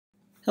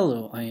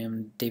Hello, I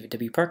am David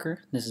W.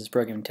 Parker. This is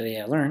Programming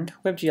Today I Learned,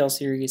 WebGL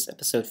Series,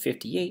 episode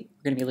 58.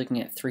 We're going to be looking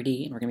at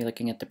 3D, and we're going to be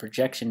looking at the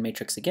projection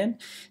matrix again,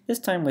 this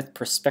time with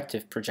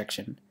perspective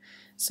projection.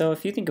 So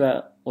if you think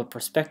about what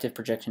perspective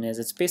projection is,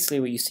 it's basically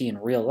what you see in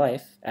real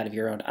life out of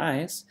your own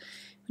eyes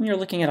when you're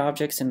looking at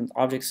objects, and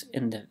objects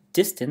in the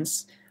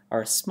distance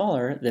are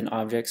smaller than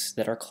objects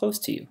that are close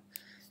to you.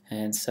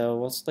 And so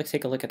let's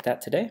take a look at that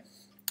today.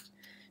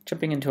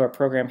 Jumping into our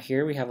program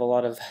here, we have a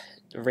lot of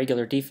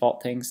regular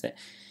default things that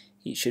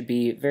you should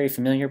be very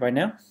familiar by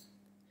now.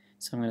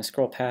 So I'm going to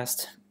scroll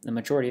past the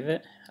majority of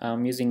it.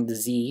 I'm using the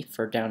Z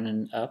for down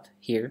and up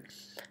here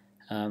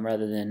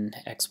rather than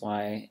X,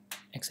 Y,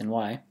 X and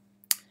Y.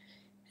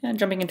 And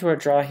jumping into our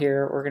draw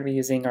here, we're going to be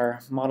using our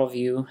model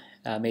view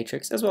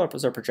matrix as well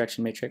as our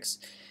projection matrix,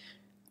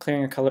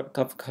 clearing our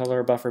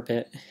color buffer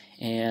bit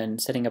and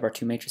setting up our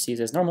two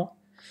matrices as normal.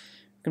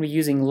 We're going to be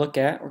using look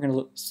at. We're going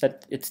to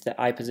set it to the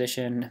I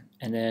position,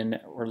 and then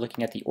we're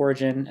looking at the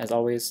origin as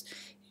always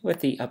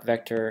with the up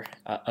vector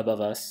above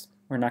us.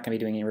 We're not going to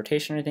be doing any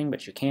rotation or anything,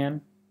 but you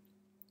can.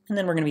 And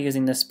then we're going to be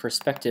using this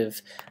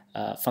perspective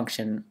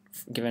function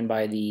given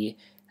by the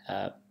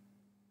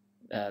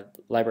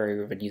library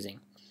we've been using.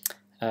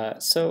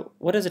 So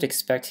what does it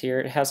expect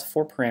here? It has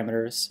five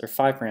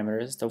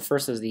parameters. The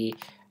first is the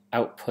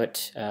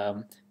output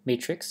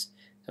matrix.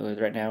 So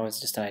right now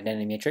it's just an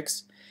identity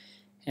matrix.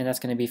 And that's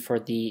going to be for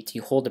to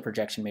hold the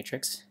projection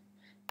matrix.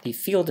 The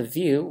field of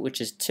view,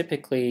 which is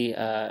typically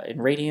in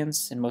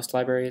radians in most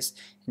libraries,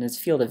 and it's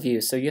field of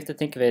view. So you have to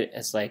think of it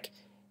as like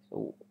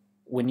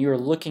when you're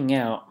looking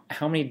out,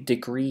 how many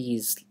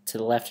degrees to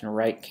the left and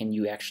right can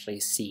you actually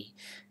see?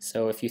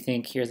 So if you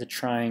think here's a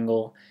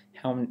triangle,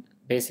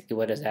 basically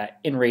what is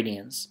that in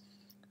radians?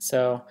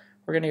 So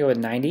we're going to go with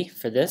 90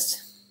 for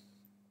this.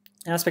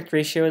 Aspect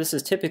ratio, this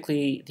is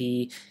typically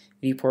the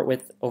viewport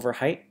width over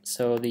height,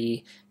 so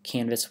the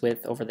canvas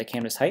width over the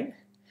canvas height.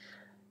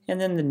 And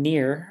then the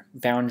near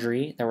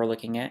boundary that we're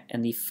looking at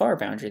and the far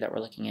boundary that we're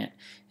looking at.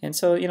 And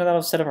so,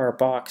 that'll set up our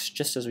box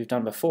just as we've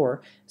done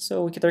before.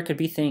 So there could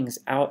be things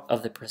out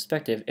of the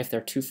perspective if they're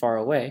too far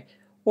away,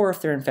 or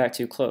if they're in fact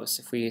too close.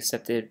 If we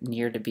set the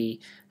near to be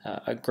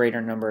a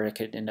greater number, it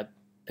could end up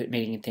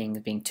making things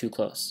being too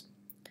close.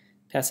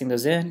 Passing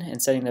those in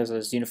and setting those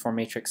as uniform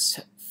matrix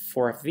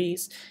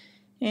 4FVs,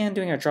 and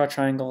doing our draw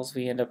triangles,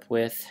 we end up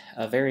with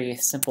a very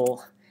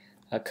simple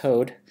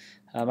code.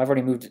 I've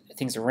already moved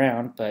things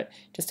around, but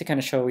just to kind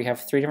of show, we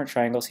have three different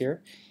triangles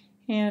here,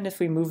 and if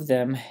we move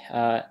them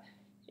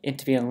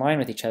to be in line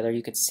with each other,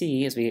 you could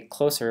see as we get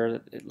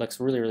closer it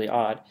looks really, really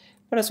odd.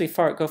 But as we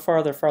go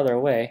farther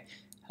away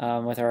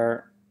with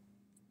our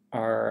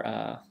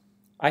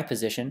eye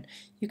position,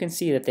 you can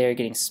see that they're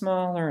getting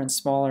smaller and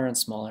smaller and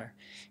smaller,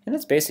 and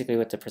that's basically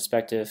what the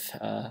perspective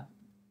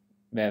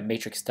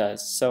matrix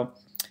does. So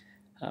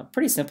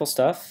pretty simple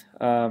stuff.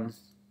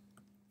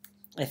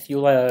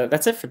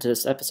 That's it for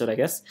this episode, I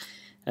guess.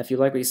 If you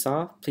like what you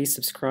saw, please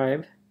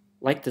subscribe,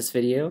 like this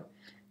video,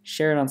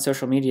 share it on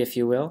social media if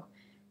you will,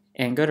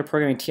 and go to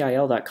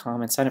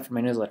ProgrammingTIL.com and sign up for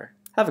my newsletter.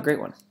 Have a great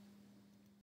one.